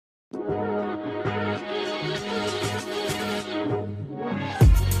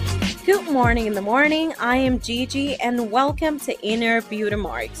Good morning in the morning. I am Gigi and welcome to Inner Beauty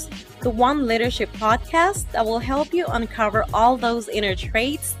Marks, the one leadership podcast that will help you uncover all those inner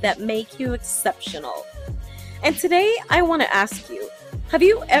traits that make you exceptional. And today I want to ask you, have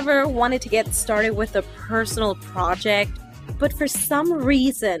you ever wanted to get started with a personal project, but for some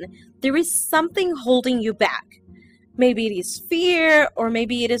reason there is something holding you back? Maybe it is fear, or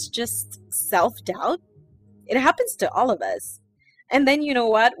maybe it is just self-doubt. It happens to all of us. And then you know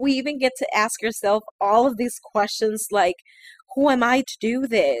what? We even get to ask yourself all of these questions like, who am I to do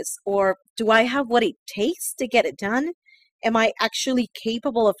this? Or do I have what it takes to get it done? Am I actually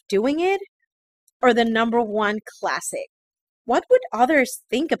capable of doing it? Or the number one classic, what would others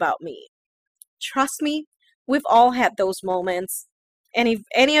think about me? Trust me, we've all had those moments. And if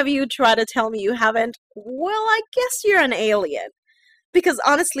any of you try to tell me you haven't, well, I guess you're an alien. Because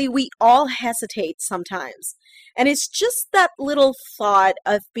honestly, we all hesitate sometimes. And it's just that little thought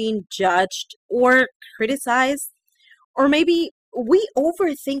of being judged or criticized. Or maybe we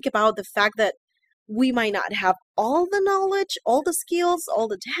overthink about the fact that we might not have all the knowledge, all the skills, all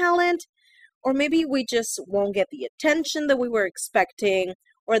the talent. Or maybe we just won't get the attention that we were expecting.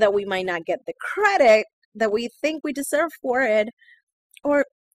 Or that we might not get the credit that we think we deserve for it. Or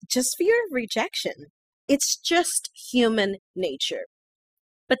just fear of rejection. It's just human nature.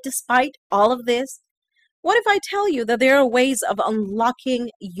 But despite all of this, what if I tell you that there are ways of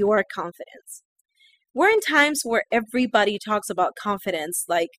unlocking your confidence? We're in times where everybody talks about confidence,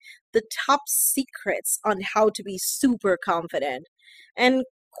 like the top secrets on how to be super confident. And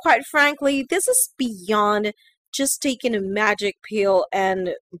quite frankly, this is beyond just taking a magic pill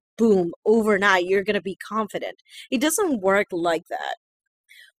and boom, overnight you're going to be confident. It doesn't work like that.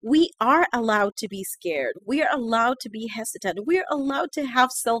 We are allowed to be scared. We are allowed to be hesitant. We are allowed to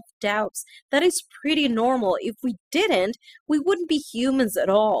have self-doubts. That is pretty normal. If we didn't, we wouldn't be humans at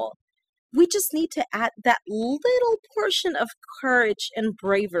all. We just need to add that little portion of courage and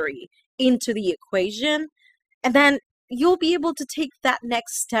bravery into the equation, and then you'll be able to take that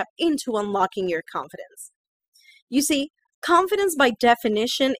next step into unlocking your confidence. You see, confidence by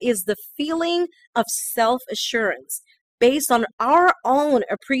definition is the feeling of self-assurance based on our own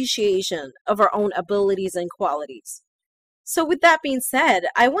appreciation of our own abilities and qualities. So with that being said,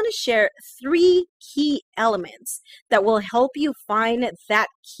 I want to share 3 key elements that will help you find that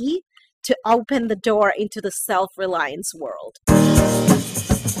key to open the door into the self-reliance world.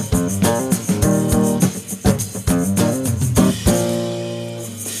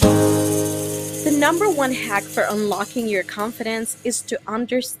 The number one hack for unlocking your confidence is to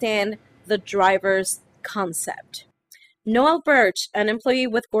understand the driver's concept. Noel Birch, an employee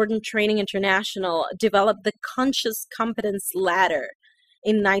with Gordon Training International, developed the Conscious Competence Ladder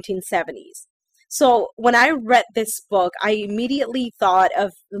in 1970s. So when I read this book, I immediately thought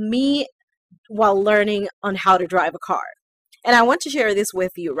of me while learning on how to drive a car. And I want to share this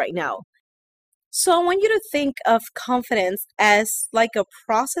with you right now. So I want you to think of confidence as like a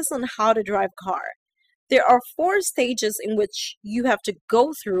process on how to drive a car. There are 4 stages in which you have to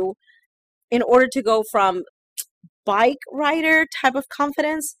go through in order to go from bike rider type of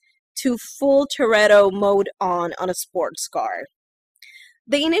confidence to full Toretto mode on a sports car.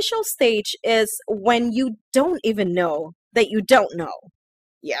 The initial stage is when you don't even know that you don't know.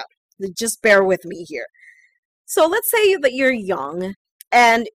 Yeah, just bear with me here. So let's say that you're young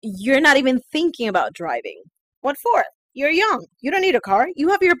and you're not even thinking about driving. What for? You're young. You don't need a car. You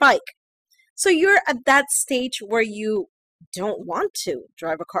have your bike. So you're at that stage where you don't want to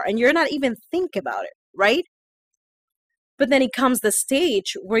drive a car and you're not even thinking about it, right? But then it comes the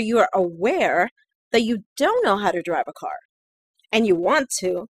stage where you are aware that you don't know how to drive a car. And you want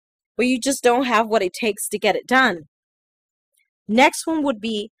to, but you just don't have what it takes to get it done. Next one would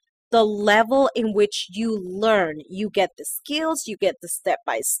be the level in which you learn. You get the skills, you get the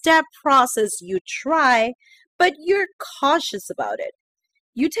step-by-step process, you try, but you're cautious about it.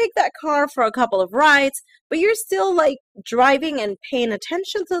 You take that car for a couple of rides, but you're still like driving and paying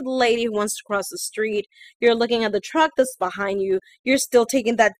attention to the lady who wants to cross the street. You're looking at the truck that's behind you. You're still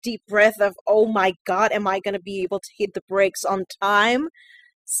taking that deep breath of, oh my God, am I going to be able to hit the brakes on time?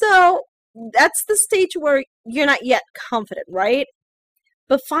 So that's the stage where you're not yet confident, right?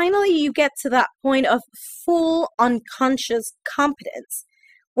 But finally, you get to that point of full unconscious competence,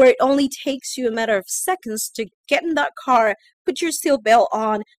 where it only takes you a matter of seconds to get in that car, put your seatbelt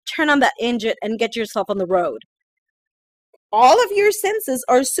on, turn on that engine, and get yourself on the road. All of your senses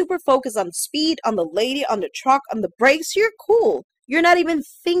are super focused on speed, on the lady, on the truck, on the brakes. You're cool. You're not even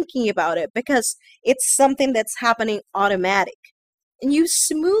thinking about it because it's something that's happening automatic. And you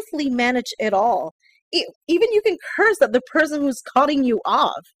smoothly manage it all. Even you can curse at the person who's cutting you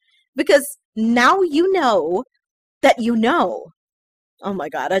off Because now you know that you know. Oh my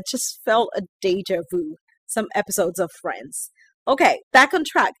God, I just felt a deja vu. Some episodes of Friends. Okay, back on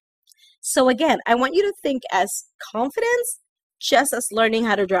track. So again, I want you to think as confidence just as learning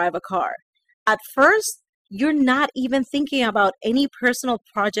how to drive a car. At first, you're not even thinking about any personal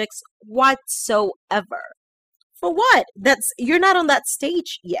projects whatsoever. For what? You're not on that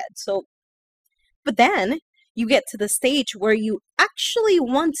stage yet. But then you get to the stage where you actually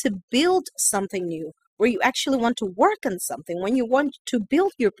want to build something new, where you actually want to work on something, when you want to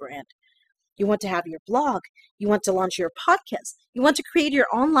build your brand. You want to have your blog. You want to launch your podcast. You want to create your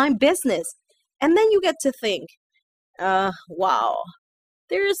online business. And then you get to think, wow,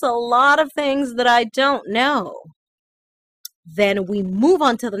 there's a lot of things that I don't know. Then we move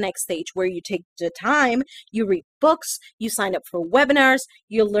on to the next stage where you take the time, you read books, you sign up for webinars,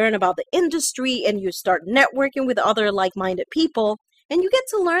 you learn about the industry, and you start networking with other like-minded people. And you get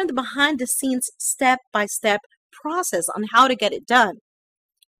to learn the behind-the-scenes, step-by-step process on how to get it done.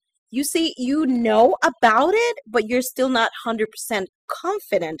 You see, you know about it, but you're still not 100%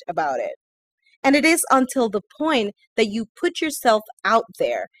 confident about it. And it is until the point that you put yourself out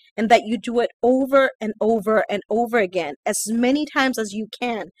there and that you do it over and over and over again, as many times as you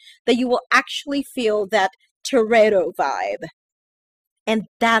can, that you will actually feel that Toretto vibe. And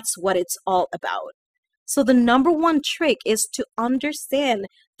that's what it's all about. So the number one trick is to understand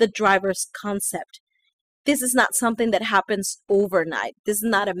the driver's concept. This is not something that happens overnight. This is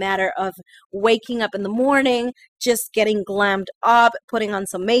not a matter of waking up in the morning, just getting glammed up, putting on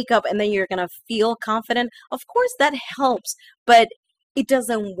some makeup, and then you're going to feel confident. Of course, that helps, but it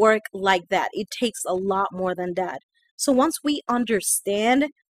doesn't work like that. It takes a lot more than that. So once we understand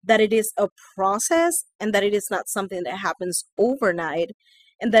that it is a process and that it is not something that happens overnight,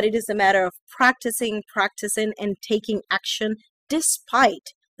 and that it is a matter of practicing, and taking action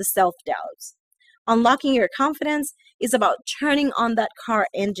despite the self-doubts. Unlocking your confidence is about turning on that car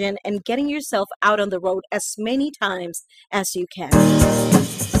engine and getting yourself out on the road as many times as you can.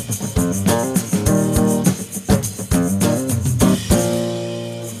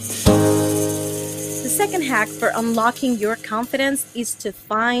 The second hack for unlocking your confidence is to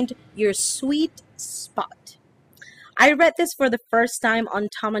find your sweet spot. I read this for the first time on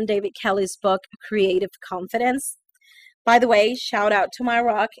Tom and David Kelly's book, Creative Confidence. By the way, shout out to my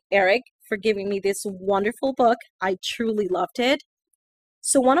rock, Eric, for giving me this wonderful book. I truly loved it.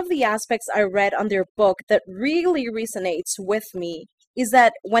 So one of the aspects I read on their book that really resonates with me is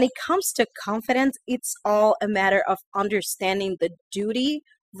that when it comes to confidence, it's all a matter of understanding the duty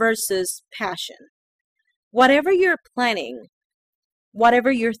versus passion. Whatever you're planning,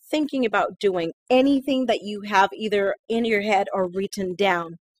 whatever you're thinking about doing, anything that you have either in your head or written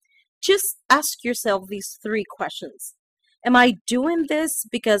down, just ask yourself these three questions. Am I doing this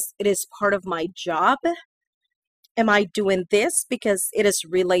because it is part of my job? Am I doing this because it is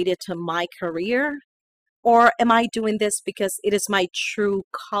related to my career? Or am I doing this because it is my true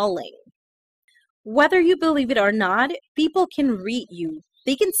calling? Whether you believe it or not, people can read you.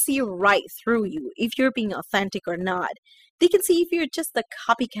 They can see right through you if you're being authentic or not. They can see if you're just a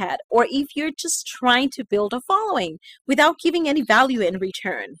copycat or if you're just trying to build a following without giving any value in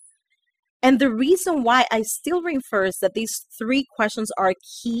return. And the reason why I still reinforce that these three questions are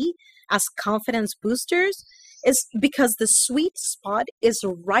key as confidence boosters is because the sweet spot is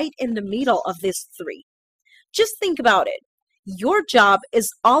right in the middle of these three. Just think about it. Your job is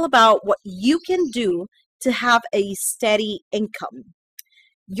all about what you can do to have a steady income.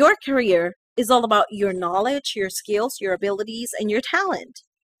 Your career is all about your knowledge, your skills, your abilities, and your talent.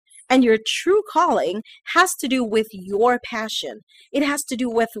 And your true calling has to do with your passion. It has to do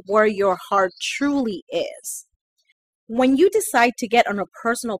with where your heart truly is. When you decide to get on a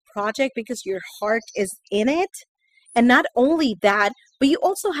personal project because your heart is in it, and not only that, but you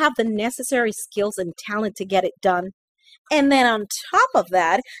also have the necessary skills and talent to get it done. And then on top of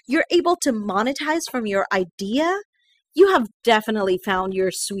that, you're able to monetize from your idea, you have definitely found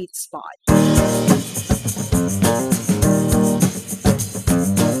your sweet spot.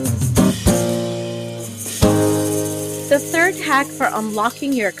 The third hack for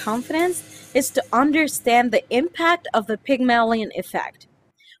unlocking your confidence is to understand the impact of the Pygmalion effect.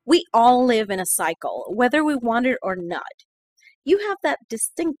 We all live in a cycle, whether we want it or not. You have that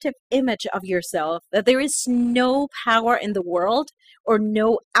distinctive image of yourself that there is no power in the world or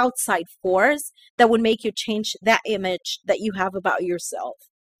no outside force that would make you change that image that you have about yourself.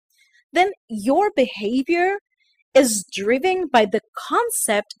 Then your behavior is driven by the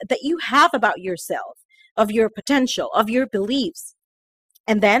concept that you have about yourself, of your potential, of your beliefs.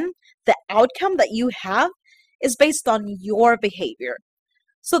 And then the outcome that you have is based on your behavior.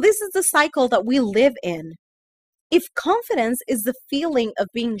 So this is the cycle that we live in. If confidence is the feeling of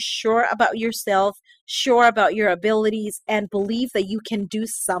being sure about yourself, sure about your abilities, and believe that you can do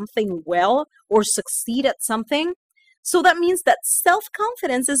something well or succeed at something, so that means that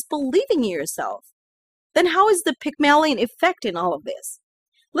self-confidence is believing in yourself. Then how is the Pygmalion effect in all of this?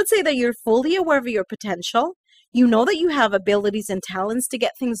 Let's say that you're fully aware of your potential, you know that you have abilities and talents to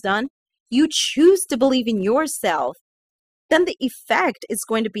get things done, you choose to believe in yourself, then the effect is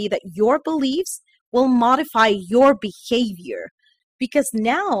going to be that your beliefs will modify your behavior. Because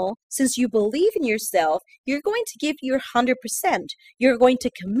now, since you believe in yourself, you're going to give your 100%. You're going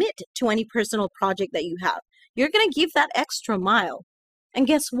to commit to any personal project that you have. You're going to give that extra mile. And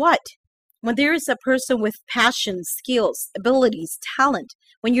guess what? When there is a person with passion, skills, abilities, talent,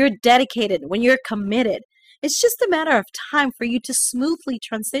 when you're dedicated, when you're committed, it's just a matter of time for you to smoothly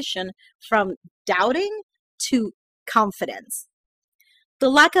transition from doubting to confidence. The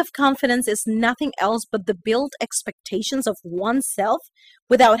lack of confidence is nothing else but the built expectations of oneself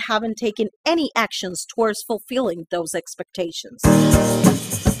without having taken any actions towards fulfilling those expectations.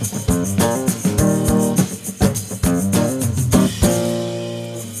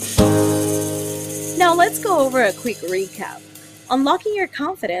 Now let's go over a quick recap. Unlocking your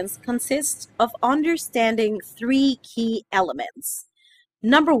confidence consists of understanding 3 key elements.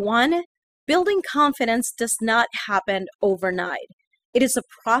 Number 1, building confidence does not happen overnight. It is a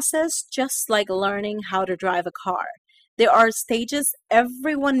process just like learning how to drive a car. There are stages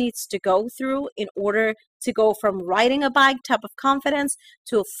everyone needs to go through in order to go from riding a bike type of confidence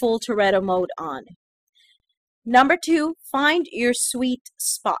to a full Toretto mode on. Number 2, find your sweet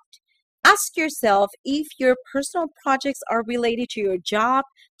spot. Ask yourself if your personal projects are related to your job,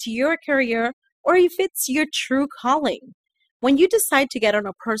 to your career, or if it's your true calling. When you decide to get on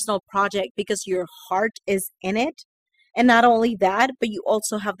a personal project because your heart is in it, and not only that, but you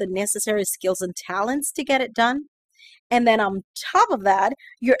also have the necessary skills and talents to get it done, and then on top of that,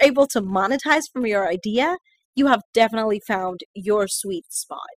 you're able to monetize from your idea, you have definitely found your sweet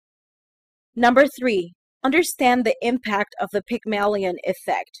spot. Number 3, understand the impact of the Pygmalion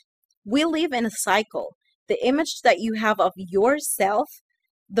effect. We live in a cycle. The image that you have of yourself,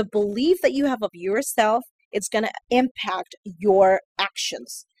 the belief that you have of yourself, it's going to impact your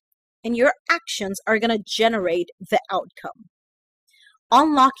actions. And your actions are going to generate the outcome.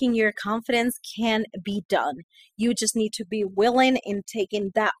 Unlocking your confidence can be done. You just need to be willing in taking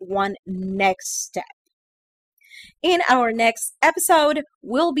that one next step. In our next episode,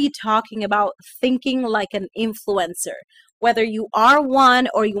 we'll be talking about thinking like an influencer. Whether you are one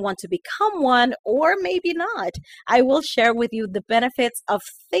or you want to become one or maybe not, I will share with you the benefits of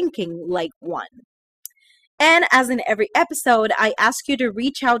thinking like one. And as in every episode, I ask you to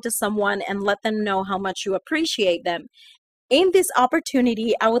reach out to someone and let them know how much you appreciate them. In this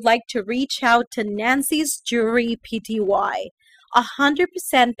opportunity, I would like to reach out to Nancy's Jewelry Pty,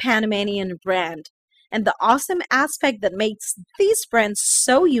 100% Panamanian brand. And the awesome aspect that makes these brands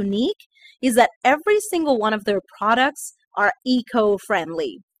so unique is that every single one of their products are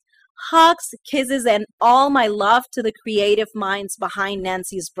eco-friendly. Hugs, kisses, and all my love to the creative minds behind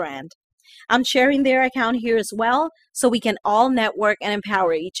Nancy's brand. I'm sharing their account here as well, so we can all network and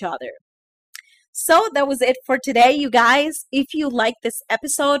empower each other. So that was it for today, you guys. If you like this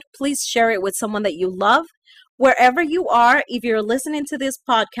episode, please share it with someone that you love. Wherever you are, if you're listening to this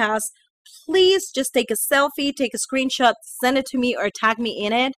podcast, please just take a selfie, take a screenshot, send it to me or tag me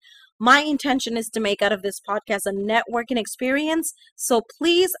in it. My intention is to make out of this podcast a networking experience, so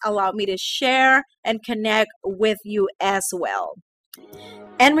please allow me to share and connect with you as well.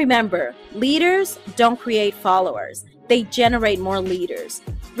 And remember, leaders don't create followers. They generate more leaders.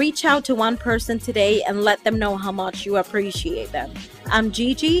 Reach out to one person today and let them know how much you appreciate them. I'm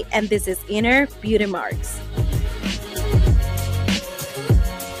Gigi, and this is Inner Beauty Marks.